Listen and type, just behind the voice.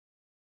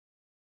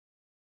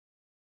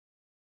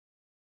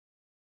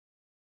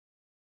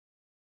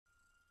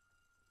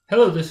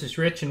Hello, this is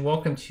Rich and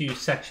welcome to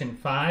section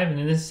 5, and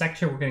in this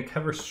section we're going to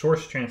cover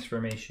source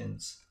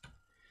transformations.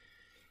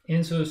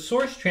 And so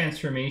source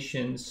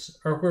transformations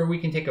are where we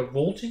can take a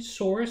voltage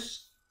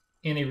source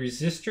and a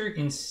resistor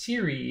in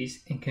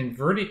series and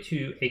convert it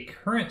to a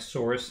current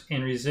source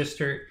and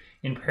resistor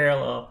in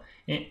parallel.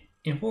 And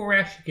what we're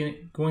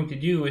actually going to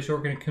do is we're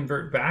going to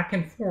convert back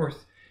and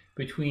forth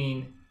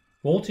between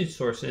voltage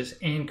sources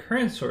and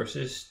current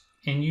sources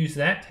and use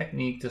that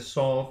technique to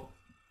solve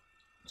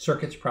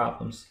circuits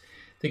problems.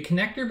 The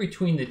connector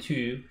between the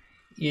two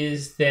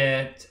is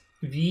that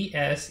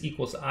Vs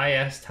equals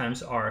Is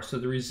times R. So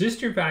the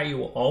resistor value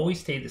will always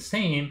stay the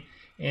same,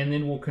 and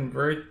then we'll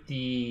convert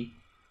the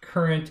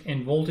current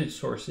and voltage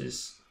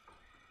sources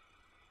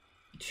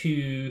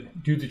to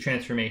do the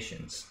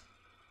transformations.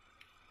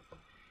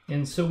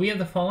 And so we have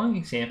the following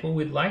example.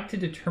 We'd like to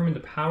determine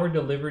the power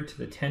delivered to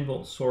the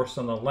 10-volt source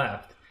on the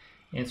left.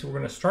 And so we're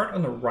going to start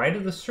on the right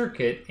of the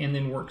circuit and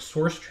then work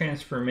source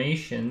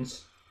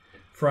transformations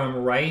from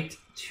right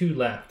to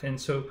left. And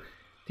so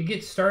to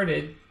get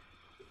started,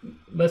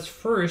 let's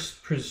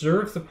first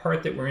preserve the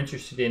part that we're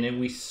interested in, and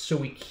we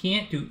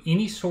can't do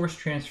any source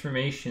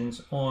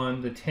transformations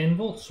on the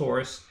 10-volt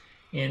source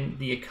and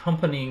the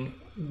accompanying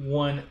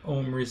 1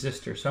 ohm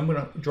resistor. So I'm going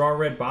to draw a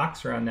red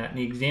box around that. In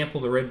the example,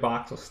 the red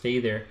box will stay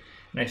there.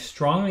 And I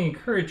strongly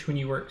encourage, when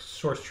you work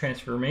source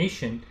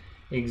transformation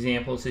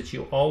examples, that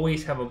you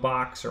always have a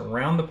box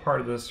around the part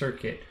of the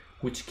circuit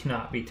which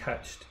cannot be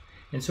touched.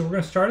 And so we're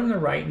going to start on the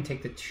right and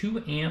take the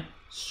 2 amp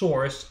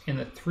source and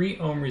the 3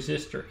 ohm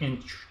resistor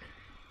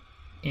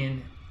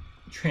and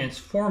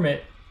transform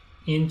it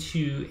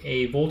into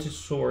a voltage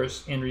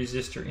source and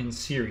resistor in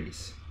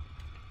series.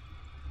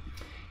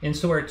 And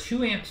so our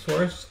 2 amp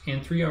source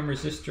and 3 ohm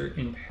resistor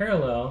in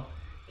parallel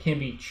can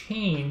be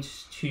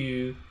changed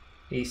to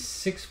a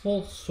 6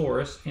 volt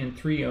source and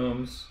 3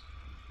 ohms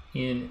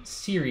in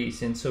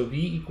series. And so V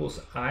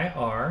equals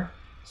IR.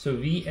 So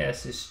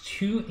Vs is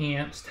 2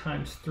 amps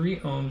times 3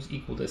 ohms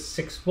equal to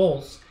 6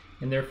 volts,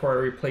 and therefore our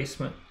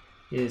replacement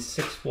is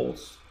 6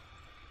 volts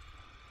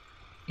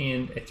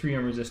and a 3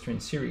 ohm resistor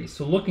in series.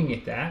 So looking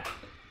at that,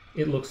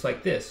 it looks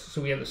like this.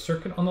 So we have the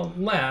circuit on the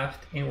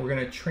left, and we're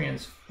going to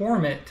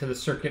transform it to the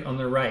circuit on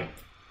the right,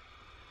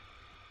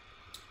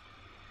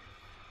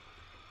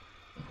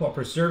 while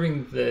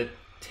preserving the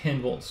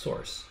 10-volt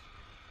source.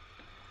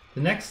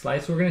 The next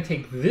slide, so we're going to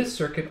take this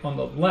circuit on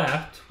the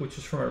left, which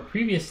is from our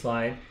previous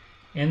slide,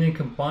 and then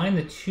combine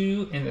the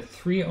 2 and the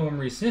 3 ohm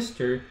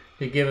resistor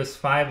to give us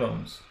 5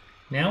 ohms.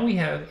 Now we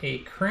have a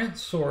current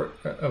source,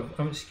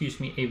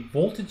 a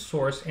voltage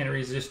source and a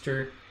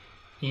resistor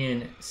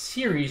in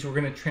series. We're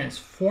going to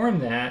transform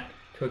that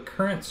to a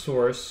current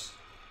source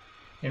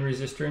and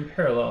resistor in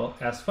parallel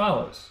as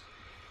follows.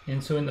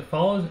 And so in the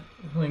following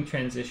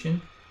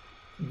transition,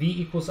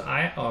 V equals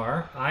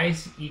IR, I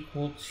is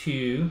equal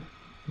to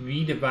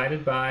V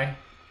divided by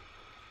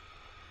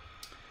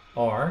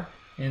R.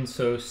 And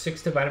so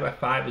 6 divided by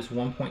 5 is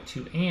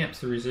 1.2 amps.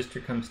 The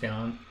resistor comes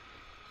down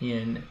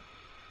in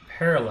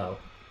parallel.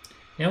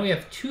 Now we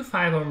have 2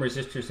 5 ohm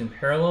resistors in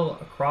parallel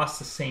across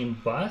the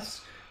same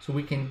bus. So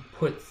we can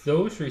put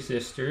those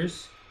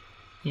resistors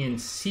in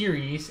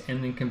series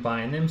and then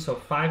combine them. So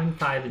 5 and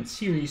 5 in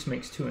series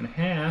makes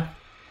 2.5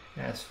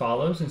 as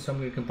follows. And so I'm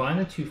going to combine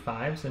the 2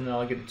 5s, and then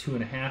I'll get a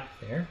 2.5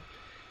 there.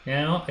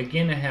 Now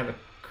again, I have a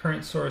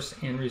current source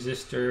and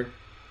resistor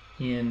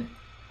in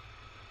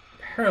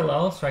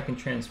parallel, so I can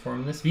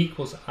transform this. V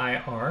equals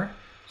IR,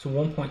 so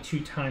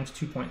 1.2 times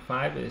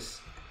 2.5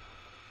 is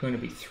going to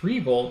be 3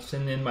 volts,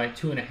 and then my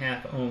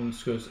 2.5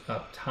 ohms goes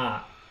up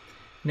top.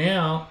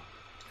 Now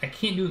I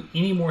can't do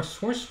any more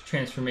source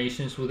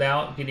transformations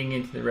without getting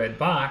into the red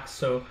box,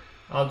 so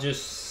I'll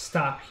just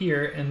stop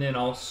here and then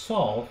I'll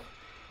solve.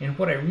 And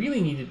what I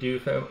really need to do,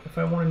 if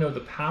I want to know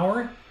the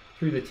power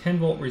through the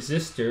 10-volt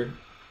resistor,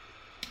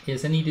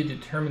 is I need to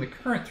determine the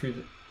current through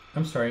the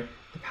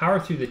power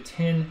through the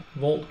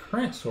 10-volt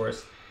current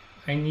source.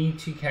 I need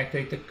to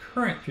calculate the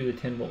current through the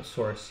 10-volt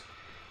source.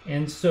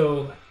 And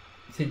so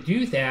to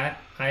do that,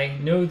 I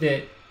know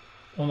that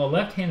on the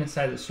left-hand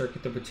side of the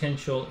circuit, the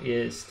potential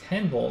is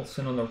 10 volts,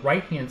 and on the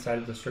right-hand side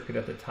of the circuit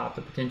at the top,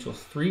 the potential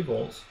is 3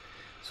 volts.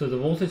 So the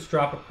voltage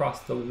drop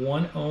across the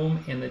 1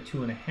 ohm and the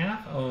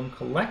 2.5 ohm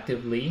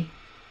collectively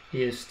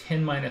is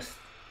 10 minus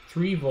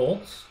 3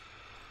 volts.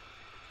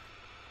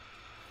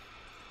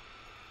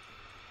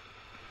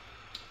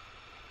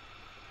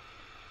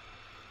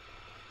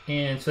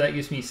 And so that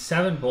gives me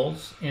 7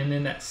 volts, and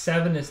then that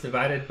 7 is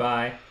divided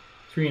by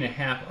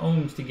 3.5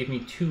 ohms to give me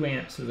 2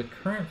 amps. So the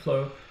current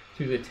flow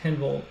through the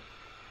 10-volt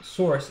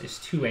source is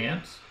 2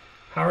 amps.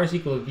 Power is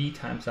equal to V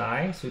times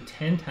I, so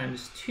 10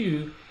 times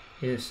 2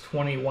 is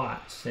 20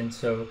 watts. And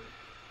so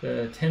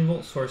the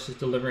 10-volt source is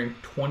delivering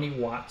 20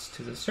 watts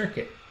to the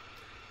circuit.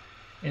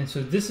 And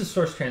so this is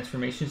source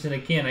transformations, and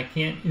again, I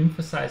can't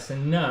emphasize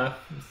enough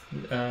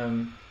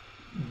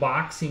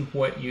boxing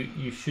what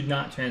you should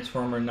not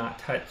transform or not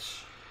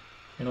touch.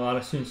 And a lot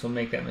of students will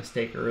make that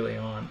mistake early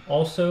on.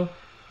 Also,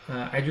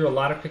 I drew a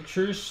lot of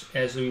pictures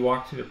as we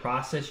walk through the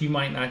process. You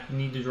might not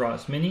need to draw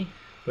as many,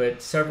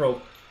 but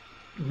several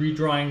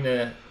redrawing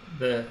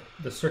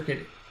the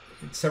circuit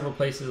in several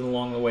places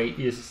along the way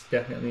is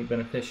definitely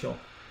beneficial.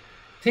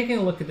 Taking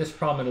a look at this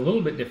problem in a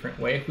little bit different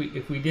way,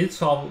 if we did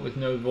solve it with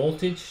no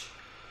voltage,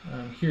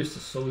 here's the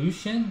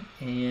solution,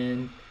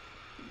 and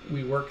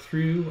we work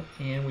through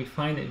and we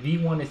find that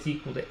V1 is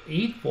equal to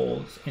 8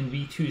 volts and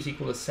V2 is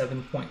equal to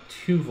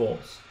 7.2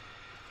 volts.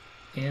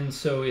 And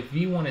so if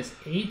V1 is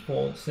 8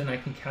 volts, then I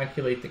can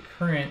calculate the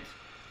current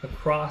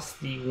across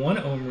the 1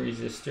 ohm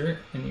resistor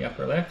in the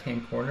upper left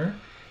hand corner.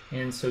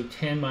 And so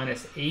 10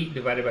 minus 8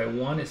 divided by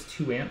 1 is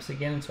 2 amps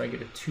again, so I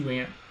get a 2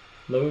 amp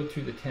load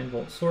through the 10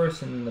 volt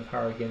source, and then the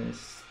power again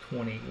is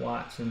 20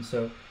 watts. And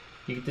so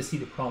you get to see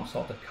the problem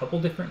solved a couple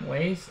different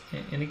ways.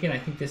 And again, I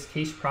think this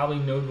case probably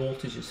node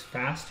voltage is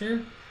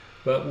faster,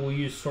 but we'll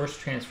use source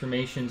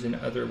transformations in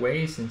other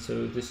ways. And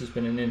so this has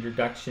been an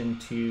introduction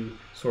to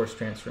source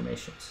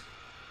transformations.